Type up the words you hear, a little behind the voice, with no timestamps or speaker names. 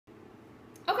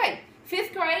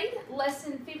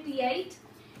lesson 58,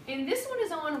 and this one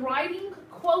is on writing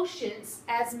quotients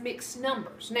as mixed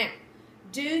numbers. Now,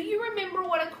 do you remember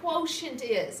what a quotient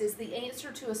is? Is the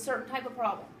answer to a certain type of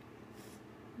problem?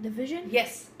 Division?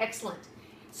 Yes, excellent.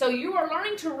 So you are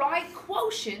learning to write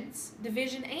quotients,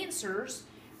 division answers,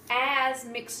 as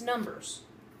mixed numbers.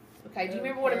 Okay, do you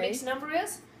remember what a mixed number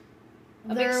is?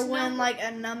 They're when like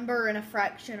a number and a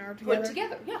fraction are together. Put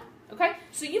together, yeah. Okay,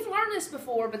 so you've learned this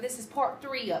before, but this is part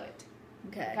 3 of it.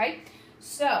 Okay,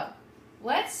 so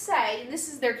let's say, and this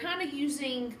is, they're kind of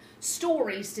using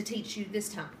stories to teach you this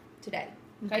time, today.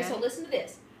 Okay, so listen to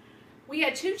this. We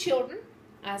had 2 children,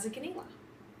 Isaac and Eli.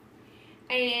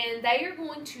 And they are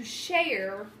going to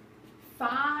share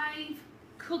 5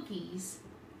 cookies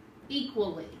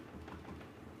equally.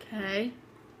 Okay.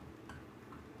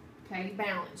 Okay,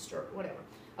 balanced or whatever.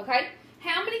 Okay,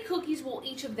 how many cookies will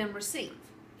each of them receive?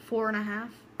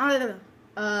 4.5.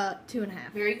 Oh,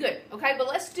 2.5. Very good. Okay, but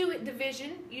let's do it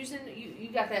division using, you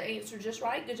got that answer just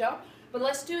right. Good job. But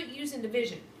let's do it using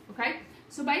division. Okay,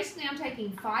 so basically I'm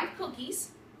taking 5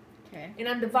 cookies. Okay. And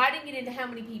I'm dividing it into how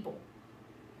many people?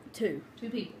 2. 2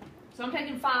 people. So I'm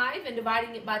taking 5 and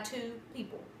dividing it by 2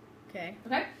 people. Okay.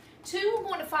 Okay? 2 will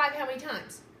go into 5 how many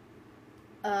times?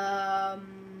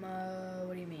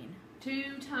 What do you mean?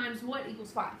 2 times what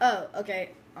equals 5? Oh,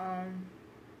 okay.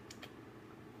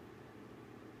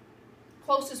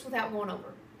 Closest without going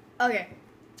over. Okay.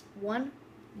 1.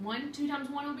 2 times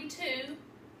 1 will be 2.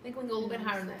 I think we can go a little bit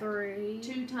higher than that. 3.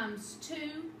 2 times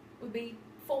 2 would be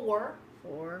 4.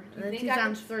 4. And then 2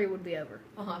 times 3 would be over.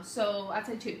 So I'd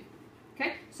say 2.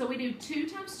 Okay, so we do 2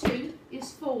 times 2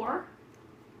 is 4.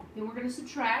 Then we're going to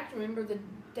subtract. Remember the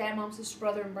dad, mom, sister,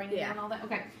 brother, and bring down all that?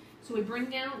 Okay, so we bring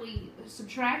down, we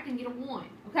subtract and get a 1.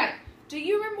 Okay, do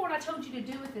you remember what I told you to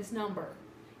do with this number?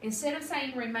 Instead of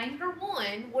saying remainder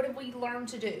 1, what have we learned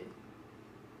to do?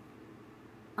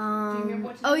 Do you remember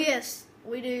what to do? Oh, yes.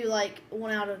 We do like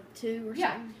 1 out of 2 or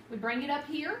something. We bring it up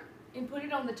here and put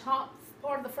it on the top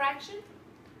part of the fraction,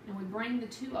 and we bring the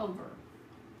 2 over.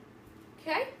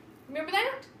 Okay? Remember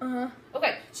that?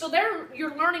 Okay, so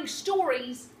you're learning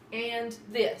stories and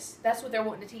this. That's what they're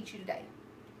wanting to teach you today.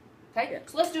 Okay?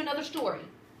 So let's do another story.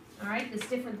 All right? That's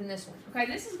different than this one. Okay?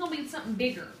 This is going to be something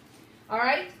bigger. All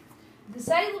right?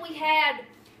 Say that we had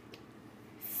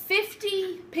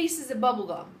 50 pieces of bubble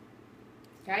gum.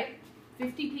 Okay?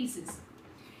 50 pieces.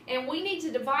 And we need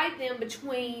to divide them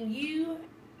between you,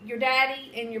 your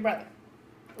daddy, and your brother.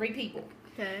 3 people.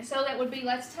 Okay. So that would be,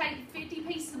 let's take 50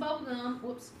 pieces of bubble gum,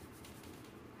 whoops,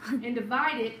 and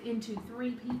divide it into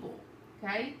 3 people.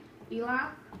 Okay? Eli,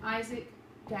 Isaac,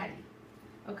 Daddy.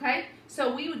 Okay?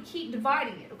 So we would keep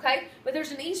dividing it, okay? But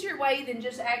there's an easier way than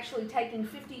just actually taking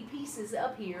 50 pieces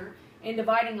up here and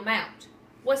dividing them out.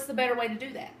 What's the better way to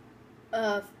do that?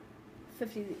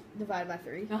 50 divided by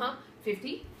 3.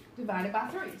 50 divided by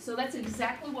 3. So that's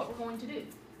exactly what we're going to do.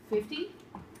 50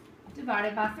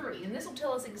 divided by 3. And this will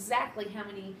tell us exactly how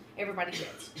many everybody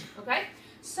gets. Okay?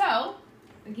 So,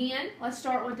 again, let's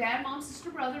start with dad, mom, sister,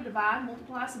 brother. Divide,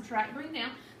 multiply, subtract, bring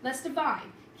down. Let's divide.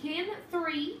 Can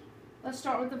 3, let's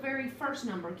start with the very first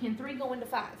number. Can 3 go into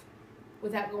 5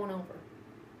 without going over?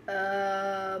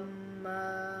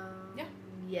 Yeah.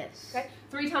 Yes. Okay.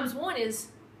 3 times 1 is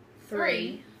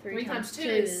 3. 3 times 2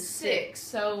 is 6.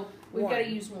 So we've got to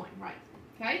use 1, right?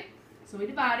 Okay? So we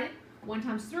divided. 1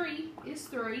 times 3 is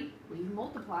 3. We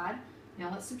multiplied. Now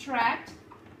let's subtract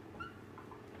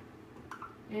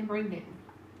and bring down.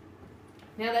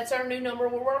 Now that's our new number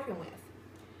we're working with.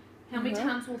 How many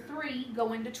times will 3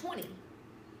 go into 20?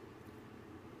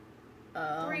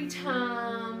 3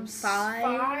 times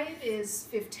 5 is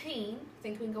 15.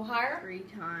 Think we can go higher? 3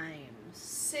 times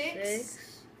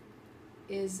 6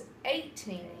 is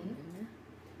 18.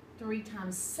 3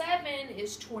 times 7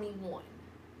 is 21.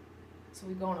 So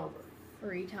we've gone over.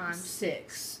 3 times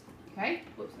 6. Okay?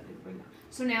 Whoops, I didn't bring that.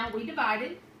 So now we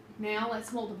divided. Now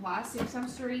let's multiply. 6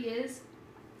 times 3 is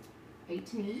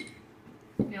 18.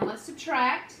 Now let's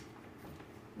subtract.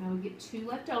 Now we get 2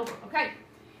 left over. Okay.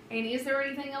 And is there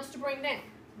anything else to bring down?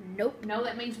 Nope. No,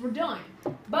 that means we're done.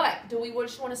 But do we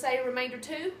just want to say remainder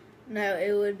 2? No,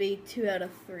 it would be 2 out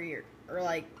of 3 or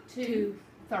like 2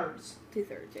 thirds. 2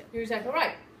 thirds, yeah. You're exactly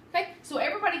right. Okay, so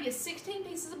everybody gets 16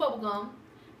 pieces of bubble gum,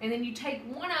 and then you take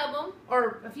one of them,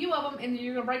 or a few of them, and then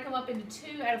you're going to break them up into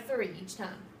 2 out of 3 each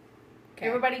time. Okay.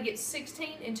 Everybody gets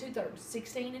 16 and 2 thirds.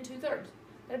 16 and 2 thirds.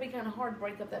 That'd be kind of hard to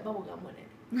break up that bubble gum, wouldn't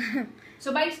it?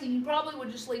 So basically, you probably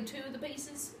would just leave 2 of the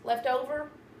pieces left over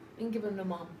and give them to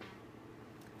Mom.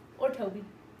 Or Toby.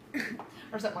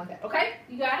 Or something like that. Okay?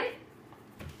 You got it?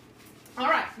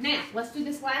 Alright, now, let's do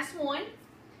this last one.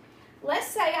 Let's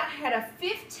say I had a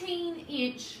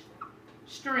 15-inch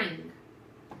string.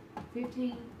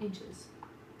 15 inches.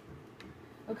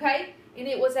 Okay? And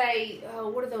it was a,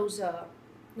 what are those,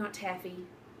 not taffy.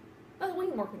 Oh, we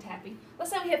can work with taffy.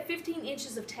 Let's say we have 15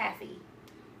 inches of taffy.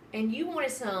 And you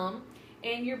wanted some,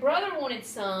 and your brother wanted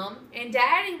some, and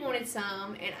Daddy wanted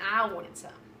some, and I wanted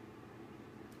some.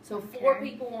 So 4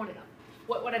 people wanted them.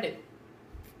 What would I do?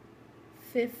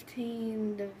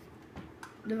 15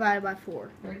 divided by 4.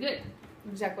 Very good.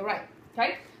 Exactly right.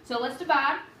 Okay? So let's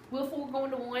divide. Will 4 go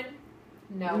into 1?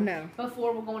 No. No. But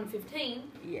 4 will go into 15.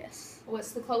 Yes.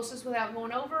 What's the closest without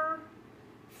going over?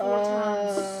 4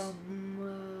 times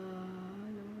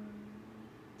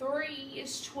 3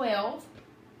 is 12.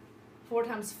 4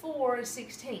 times 4 is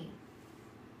 16.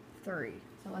 3.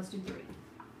 So let's do 3.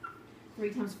 3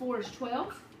 times 4 is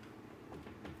 12.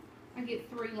 I get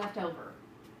 3 left over.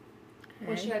 Okay.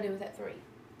 What should I do with that 3?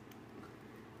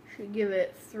 Should give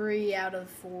it 3 out of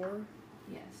 4.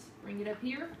 Yes. Bring it up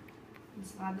here and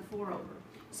slide the 4 over.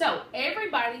 So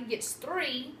everybody gets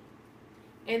 3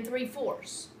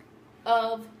 3/4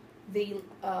 of the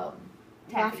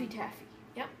Taffy.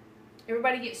 Yep.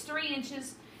 Everybody gets 3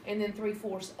 inches and then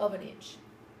 3/4 of an inch.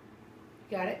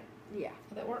 Got it? Yeah.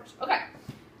 How that works? Okay.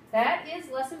 That is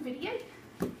lesson 58.